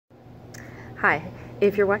Hi,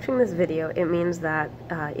 if you're watching this video, it means that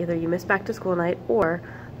either you missed back to school night or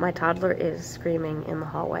my toddler is screaming in the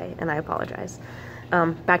hallway, and I apologize.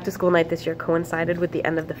 Back to school night this year coincided with the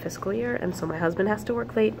end of the fiscal year, and so my husband has to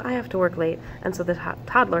work late, I have to work late, and so the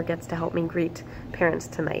toddler gets to help me greet parents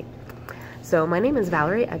tonight. So my name is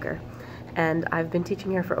Valerie Egger, and I've been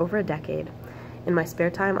teaching here for over a decade. In my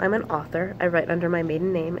spare time, I'm an author. I write under my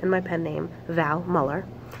maiden name and my pen name, Val Muller.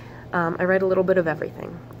 I write a little bit of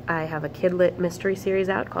everything. I have a kid-lit mystery series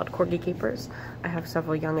out called Corgi Capers. I have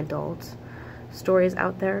several young adult stories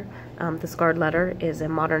out there. The Scarred Letter is a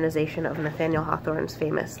modernization of Nathaniel Hawthorne's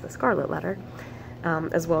famous The Scarlet Letter,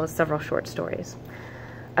 as well as several short stories.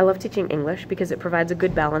 I love teaching English because it provides a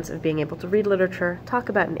good balance of being able to read literature, talk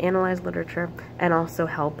about and analyze literature, and also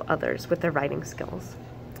help others with their writing skills.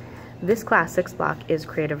 This class, 6th block, is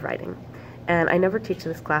creative writing. And I never teach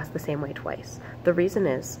this class the same way twice. The reason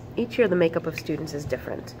is, each year the makeup of students is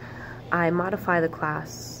different. I modify the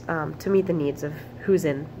class to meet the needs of who's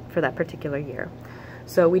in for that particular year.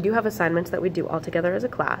 So we do have assignments that we do all together as a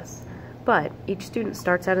class, but each student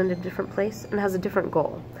starts out in a different place and has a different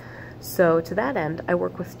goal. So to that end, I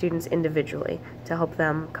work with students individually to help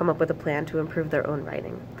them come up with a plan to improve their own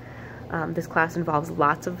writing. This class involves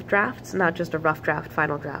lots of drafts, not just a rough draft,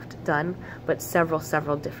 final draft done, but several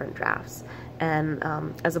different drafts. And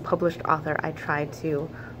as a published author, I try to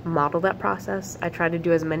model that process. I try to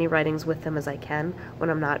do as many writings with them as I can when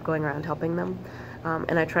I'm not going around helping them.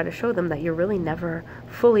 And I try to show them that you're really never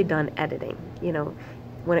fully done editing. You know,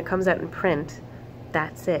 when it comes out in print,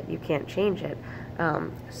 that's it. You can't change it.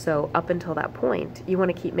 So up until that point, you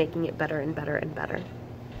want to keep making it better and better and better.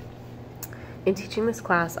 In teaching this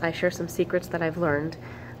class, I share some secrets that I've learned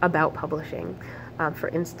about publishing. For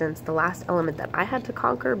instance, the last element that I had to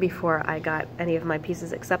conquer before I got any of my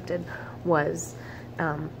pieces accepted was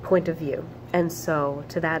point of view. And so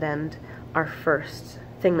to that end, our first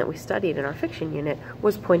thing that we studied in our fiction unit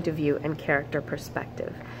was point of view and character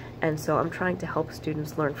perspective. And so I'm trying to help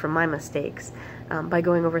students learn from my mistakes by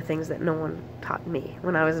going over things that no one taught me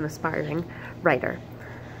when I was an aspiring writer.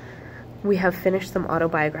 We have finished some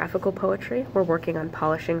autobiographical poetry. We're working on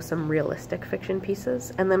polishing some realistic fiction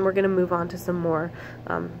pieces, and then we're going to move on to some more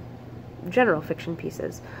general fiction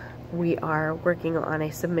pieces. We are working on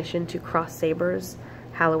a submission to Cross Sabers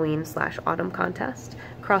Halloween/Autumn contest.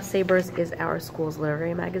 Cross Sabers is our school's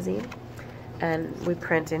literary magazine, and we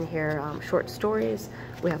print in here short stories.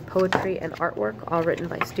 We have poetry and artwork, all written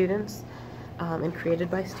by students and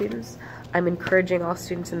created by students. I'm encouraging all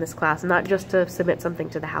students in this class not just to submit something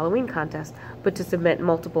to the Halloween contest, but to submit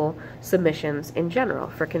multiple submissions in general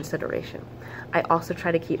for consideration. I also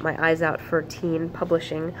try to keep my eyes out for teen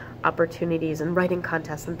publishing opportunities and writing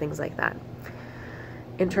contests and things like that.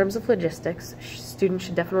 In terms of logistics, students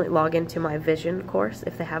should definitely log into my Vision course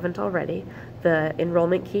if they haven't already. The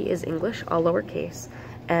enrollment key is English, all lowercase,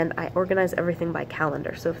 and I organize everything by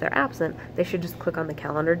calendar. So if they're absent, they should just click on the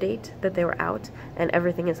calendar date that they were out, and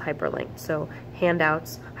everything is hyperlinked. So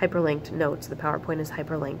handouts, hyperlinked, notes, the PowerPoint is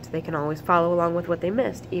hyperlinked. They can always follow along with what they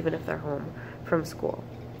missed, even if they're home from school.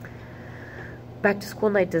 Back to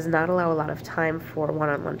school night does not allow a lot of time for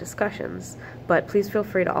one-on-one discussions, but please feel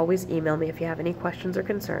free to always email me if you have any questions or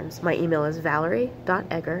concerns. My email is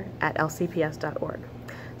valerie.egger@lcps.org.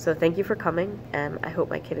 So thank you for coming, and I hope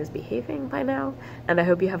my kid is behaving by now, and I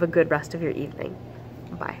hope you have a good rest of your evening.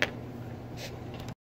 Bye.